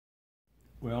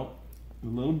Well, the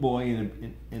little boy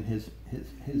and his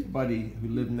buddy who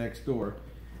lived next door,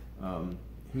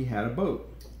 he had a boat,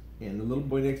 and the little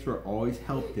boy next door always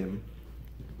helped him.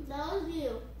 That was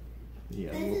you.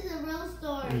 Yeah. This is a real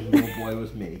story. The little boy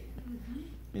was me.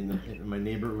 And my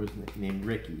neighbor was named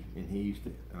Ricky, and he used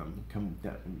to come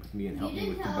down with me and help me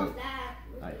with the boat.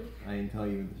 I didn't tell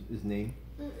you his name.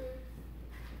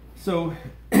 So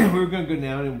we were going to go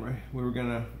down, and we were going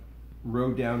to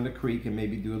row down the creek and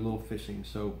maybe do a little fishing.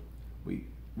 So we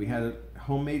had a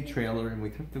homemade trailer, and we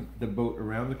took the boat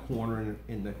around the corner,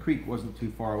 and the creek wasn't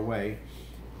too far away.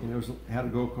 And had to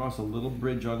go across a little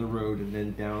bridge on the road and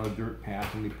then down a dirt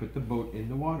path, and we put the boat in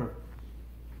the water.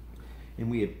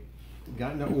 And we had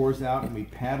gotten the oars out, and we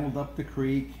paddled up the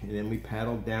creek, and then we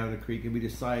paddled down the creek, and we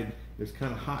decided it was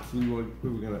kind of hot, so we were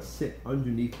going to sit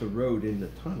underneath the road in the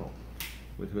tunnel,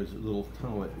 which was a little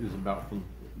tunnel that was about from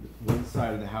one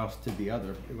side of the house to the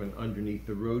other. It went underneath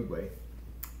the roadway,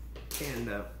 and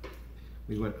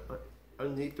we went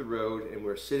underneath the road, and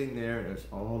we're sitting there, and it was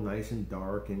all nice and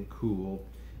dark and cool.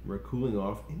 We're cooling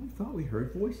off, and we thought we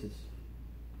heard voices.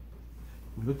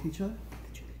 We looked at each other.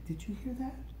 Did you hear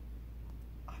that?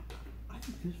 I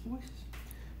think there's voices.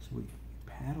 So we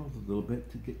paddled a little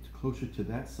bit to get closer to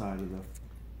that side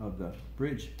of the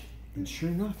bridge, and sure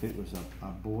enough, it was a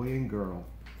boy and girl.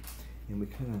 And we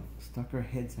kind of stuck our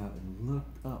heads out and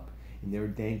looked up, and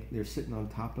they're sitting on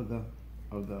top of the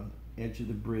edge of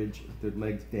the bridge, their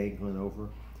legs dangling over,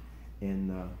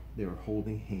 and they were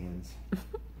holding hands.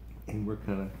 And we're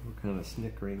kind of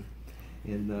snickering,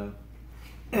 and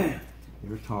they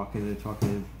were talking and talking,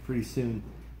 and pretty soon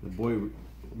the boy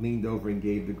leaned over and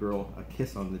gave the girl a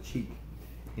kiss on the cheek,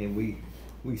 and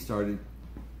we started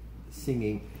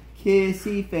singing,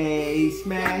 "Kissy face,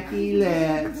 smacky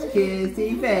lips,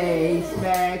 kissy face,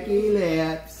 smacky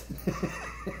lips."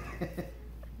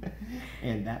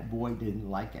 And that boy didn't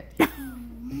like it.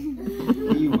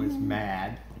 He was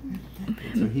mad.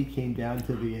 And so he came down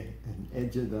to the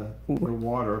edge of the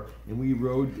water, and we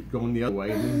rowed going the other way.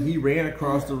 And then he ran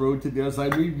across the road to the other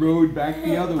side. We rowed back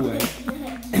the other way.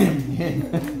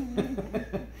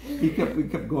 We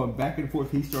kept going back and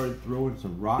forth. He started throwing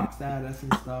some rocks at us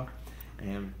and stuff.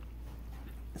 And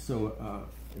so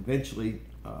eventually,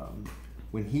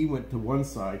 when he went to one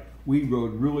side, we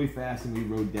rowed really fast, and we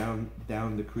rowed down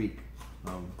the creek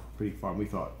pretty far. We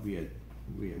thought we had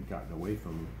gotten away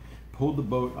from him. Pulled the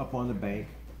boat up on the bank,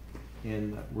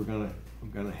 and we're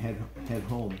gonna head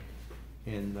home.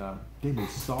 And then we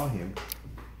saw him.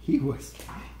 He was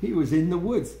in the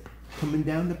woods, coming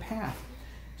down the path.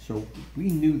 So we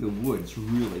knew the woods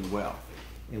really well,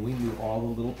 and we knew all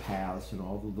the little paths and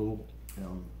all the little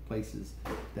places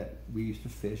that we used to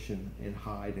fish and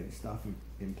hide and stuff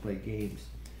and play games.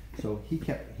 So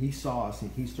he saw us,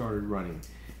 and he started running.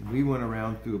 And we went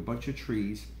around through a bunch of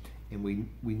trees. And we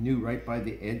knew right by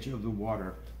the edge of the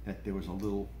water that there was a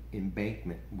little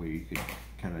embankment where you could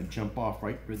kind of jump off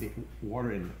right where the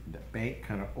water, and the bank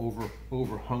kind of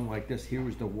overhung like this. Here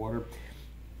was the water.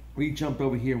 We jumped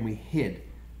over here, and we hid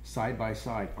side by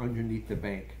side underneath the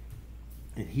bank.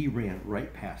 And he ran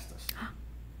right past us.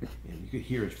 And you could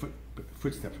hear his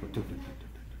footsteps go.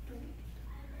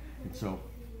 And so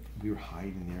we were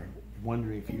hiding there,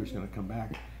 wondering if he was going to come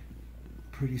back.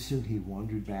 Pretty soon he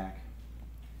wandered back.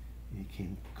 He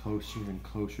came closer and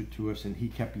closer to us, and he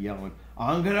kept yelling,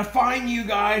 "I'm gonna find you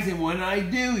guys, and when I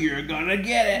do, you're gonna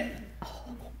get it."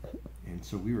 And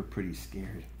so we were pretty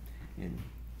scared, and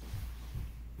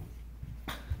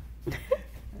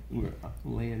we were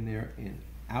laying there, and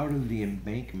out of the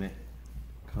embankment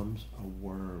comes a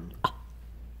worm,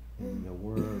 and the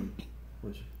worm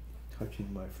was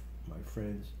touching my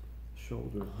friend's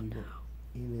shoulder. He went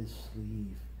in his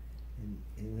sleeve and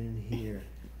in here.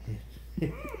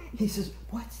 He says,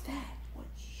 "What's that?"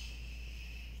 "Shh,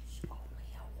 it's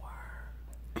only a worm."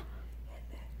 And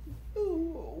then,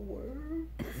 "Oh, a worm."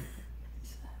 He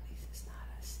says, "At least it's not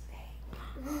a snake."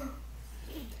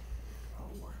 A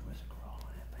worm was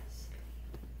crawling up my sleeve.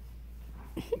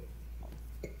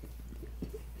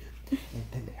 And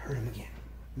then they heard him again.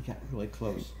 He got really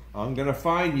close. "I'm gonna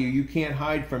find you. You can't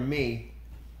hide from me."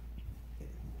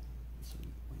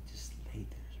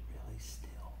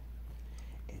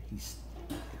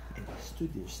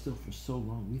 There still for so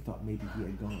long, we thought maybe he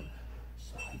had gone.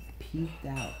 So I peeked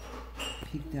out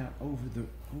over the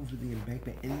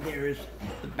embankment, and there's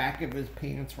the back of his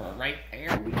pants were right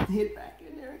there. We hid back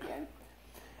in there again,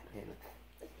 and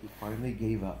he finally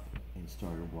gave up and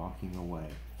started walking away.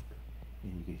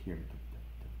 And you could hear him.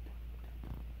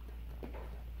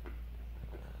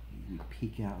 We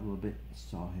peek out a little bit and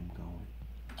saw him going.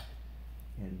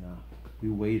 And we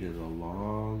waited a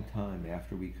long time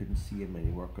after we couldn't see him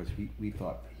anymore because we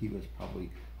thought he was probably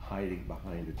hiding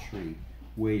behind a tree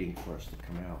waiting for us to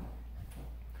come out.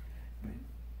 But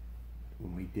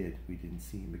when we did, we didn't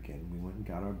see him again. We went and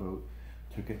got our boat,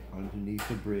 took it underneath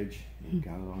the bridge and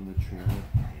got it on the trailer.